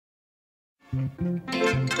Mary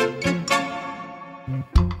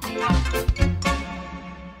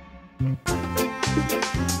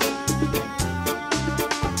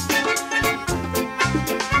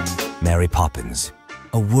Poppins,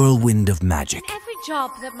 a whirlwind of magic. In every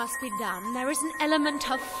job that must be done, there is an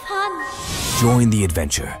element of fun. Join the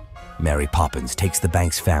adventure. Mary Poppins takes the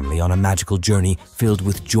Banks family on a magical journey filled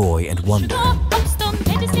with joy and wonder.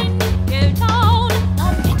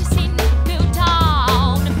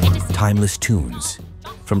 Timeless tunes.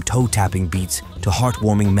 From toe-tapping beats to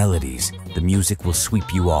heartwarming melodies, the music will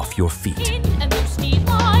sweep you off your feet.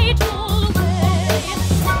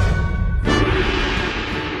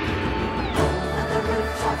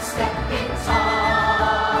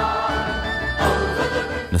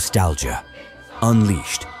 Nostalgia.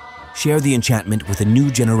 Unleashed. Share the enchantment with a new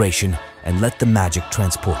generation and let the magic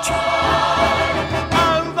transport you.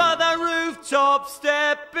 Over the rooftop,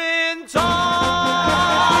 step in time.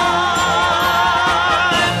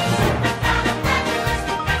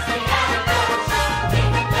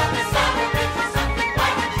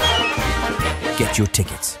 Get your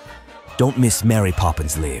tickets. Don't miss Mary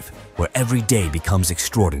Poppins Live, where every day becomes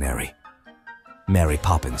extraordinary. Mary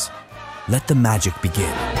Poppins. Let the magic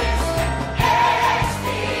begin.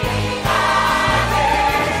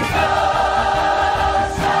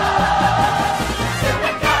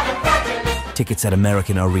 Tickets at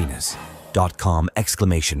AmericanArenas.com!